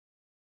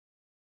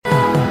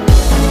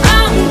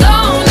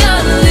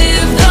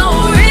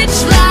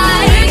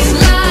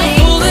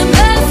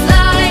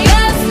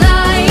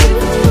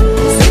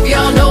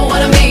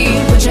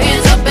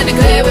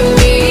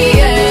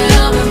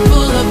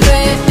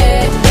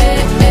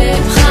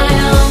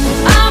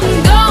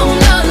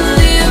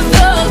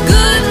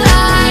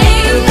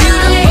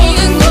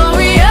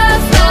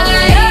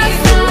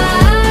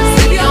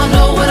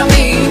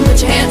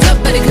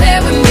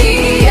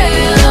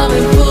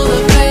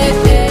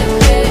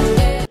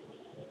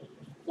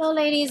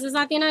Hello ladies, it's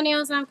Latina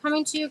Nails and I'm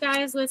coming to you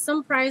guys with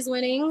some prize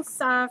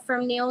winnings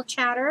from Nail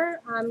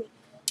Chatter.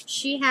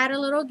 She had a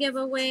little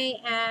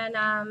giveaway and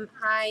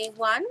I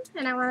won,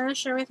 and I wanted to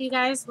share with you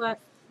guys what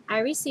I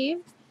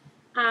received.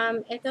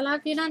 Esta es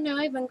Latina Nail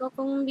y vengo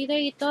con un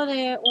videito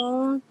de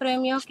un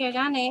premio que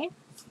gané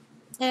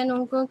en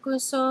un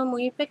concurso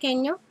muy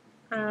pequeño.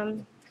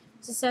 It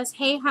says,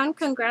 "Hey hon,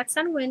 congrats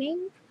on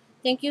winning.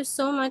 Thank you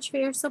so much for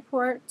your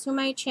support to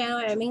my channel.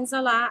 It means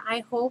a lot.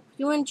 I hope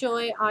you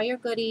enjoy all your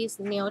goodies,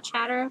 Nail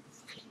Chatter."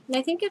 And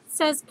I think it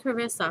says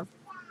Karissa.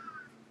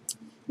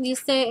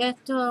 Dice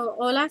esto: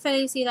 "Hola,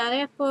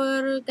 felicidades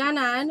por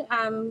ganar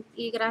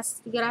y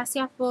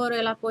gracias por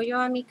el apoyo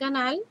a mi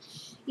canal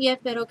y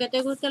espero que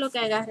te guste lo que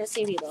hayas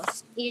recibido."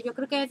 Y yo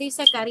creo que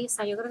dice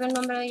Karissa, yo creo que el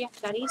nombre de ella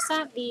es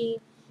Karissa y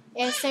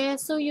ese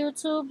es su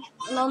YouTube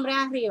nombre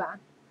arriba.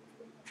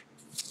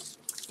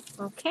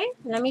 Okay,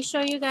 let me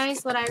show you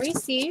guys what I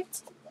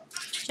received.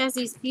 She has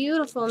these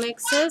beautiful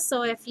mixes,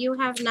 so if you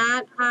have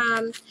not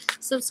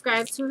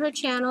subscribed to her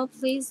channel,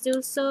 please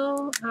do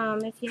so.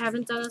 If you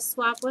haven't done a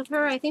swap with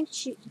her, I think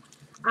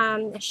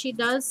she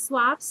does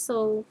swaps,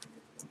 so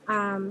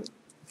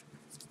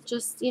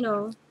just,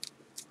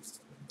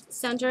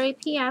 send her a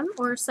PM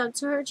or sub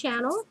to her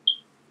channel.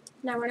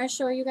 Now we're going to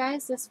show you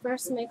guys this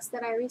first mix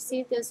that I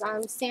received is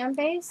sand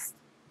based.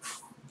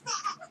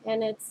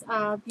 And it's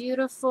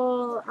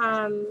beautiful.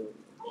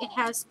 It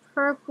has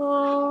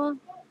purple.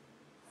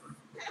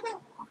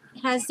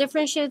 It has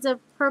different shades of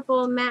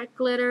purple matte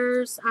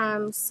glitters.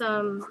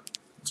 Some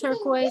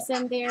turquoise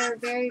in there.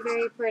 Very,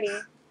 very pretty.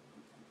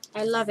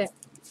 I love it.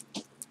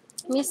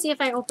 Let me see if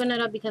I open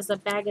it up because the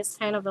bag is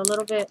kind of a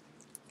little bit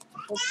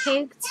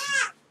opaque.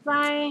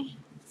 I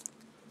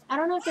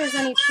don't know if there's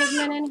any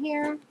pigment in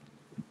here.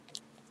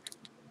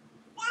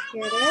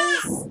 Here it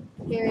is.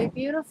 Very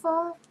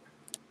beautiful.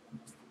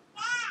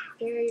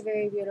 Very,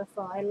 very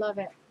beautiful. I love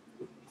it.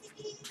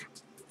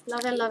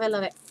 Love it, love it,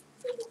 love it.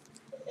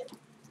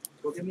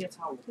 Go give me a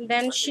towel.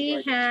 Then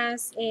she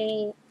has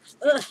a,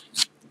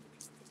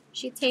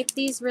 she taped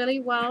these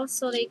really well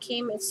so they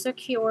came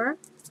secure.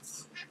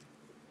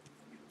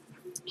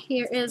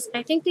 Here is,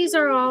 I think these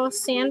are all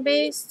sand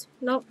based.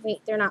 Nope,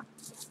 wait, they're not.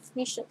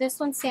 This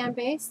one's sand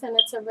based and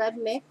it's a red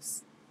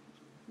mix.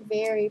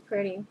 Very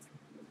pretty.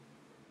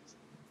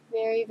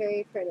 Very,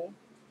 very pretty.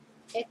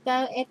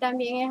 Esta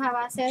también es a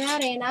base de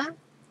arena.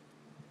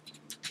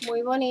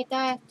 Muy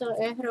bonita. Esto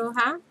es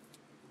roja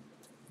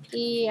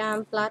y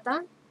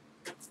plata.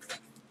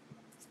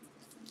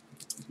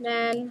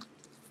 Then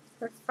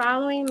the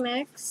following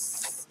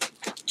mix.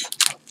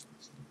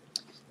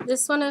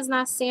 This one is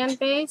not sand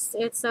based.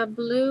 It's a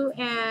blue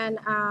and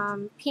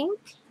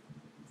pink.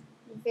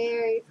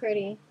 Very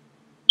pretty.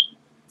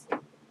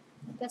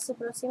 Esta es su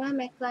próxima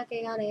mezcla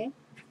que gané.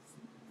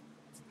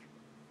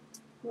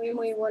 Muy,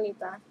 muy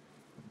bonita.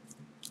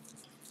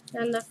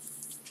 And the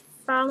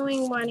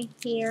following one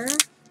here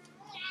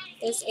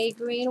is a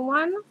green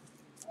one.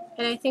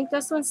 And I think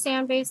this one's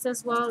sand-based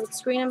as well.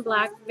 It's green and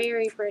black.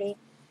 Very pretty.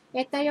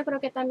 Esta yo creo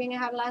que también es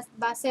a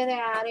base de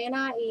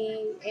arena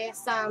y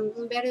es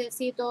un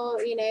verdecito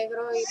y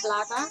negro y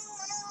plata.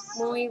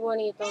 Muy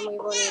bonito, muy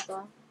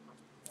bonito.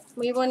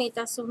 Muy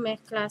bonitas sus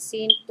mezclas.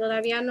 Si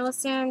todavía no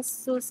se han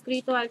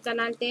suscrito al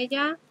canal de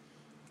ella,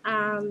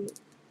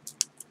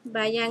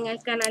 vayan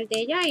al canal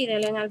de ella y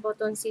denle al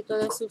botoncito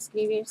de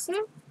suscribirse.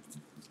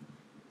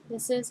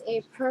 This is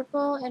a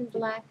purple and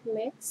black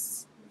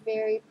mix.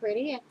 Very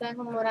pretty. Esta es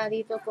un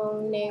moradito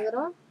con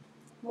negro.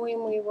 Muy,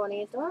 muy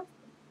bonito.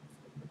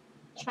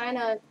 Trying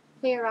to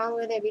play around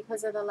with it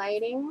because of the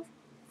lighting.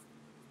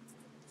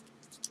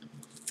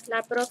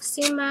 La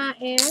próxima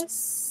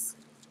es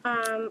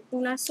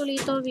un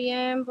azulito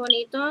bien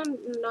bonito.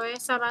 No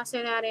es a base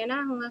de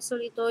arena, es un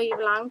azulito y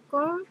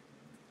blanco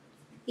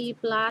y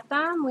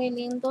plata. Muy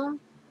lindo.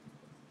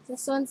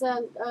 This one's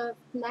a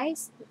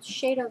nice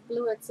shade of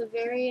blue. It's a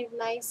very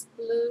nice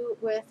blue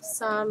with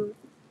some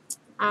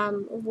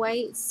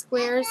white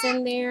squares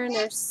in there, and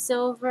there's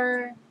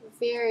silver.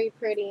 Very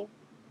pretty.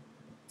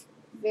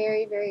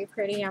 Very, very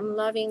pretty. I'm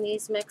loving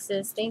these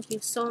mixes. Thank you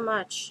so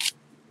much.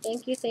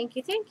 Thank you, thank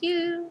you, thank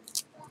you.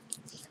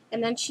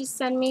 And then she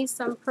sent me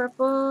some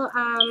purple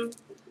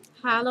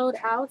hollowed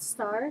out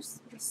stars.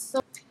 So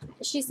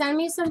she sent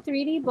me some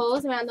 3D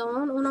bowls. Me mandó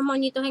unos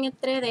moñitos en el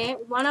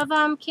 3D. One of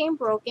them came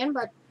broken,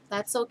 but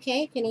that's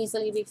okay. It can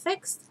easily be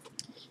fixed.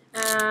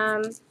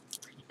 And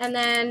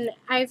then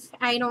I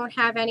don't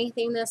have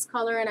anything this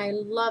color and I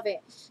love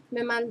it.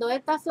 Me mandó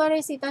estas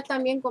florecitas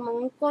también como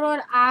un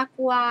color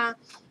aqua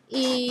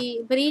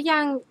y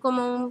brillan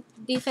como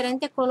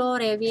diferentes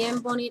colores.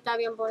 Bien bonita,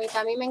 bien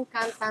bonita. A mí me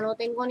encanta. No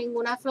tengo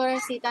ninguna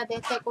florecita de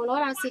este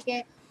color, así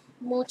que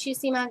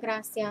muchísimas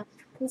gracias.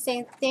 I'm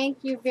saying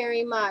thank you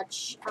very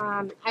much.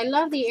 I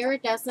love the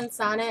iridescence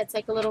on it. It's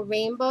like a little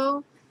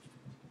rainbow.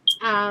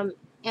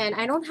 And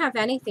I don't have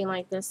anything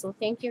like this, so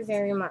thank you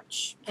very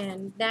much.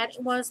 And that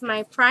was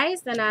my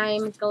prize, and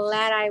I'm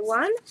glad I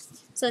won.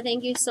 So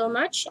thank you so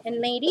much.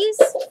 And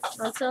ladies,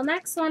 until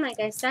next one, like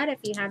I said, if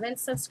you haven't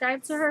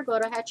subscribed to her, go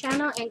to her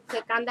channel and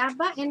click on that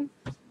button.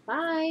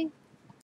 Bye.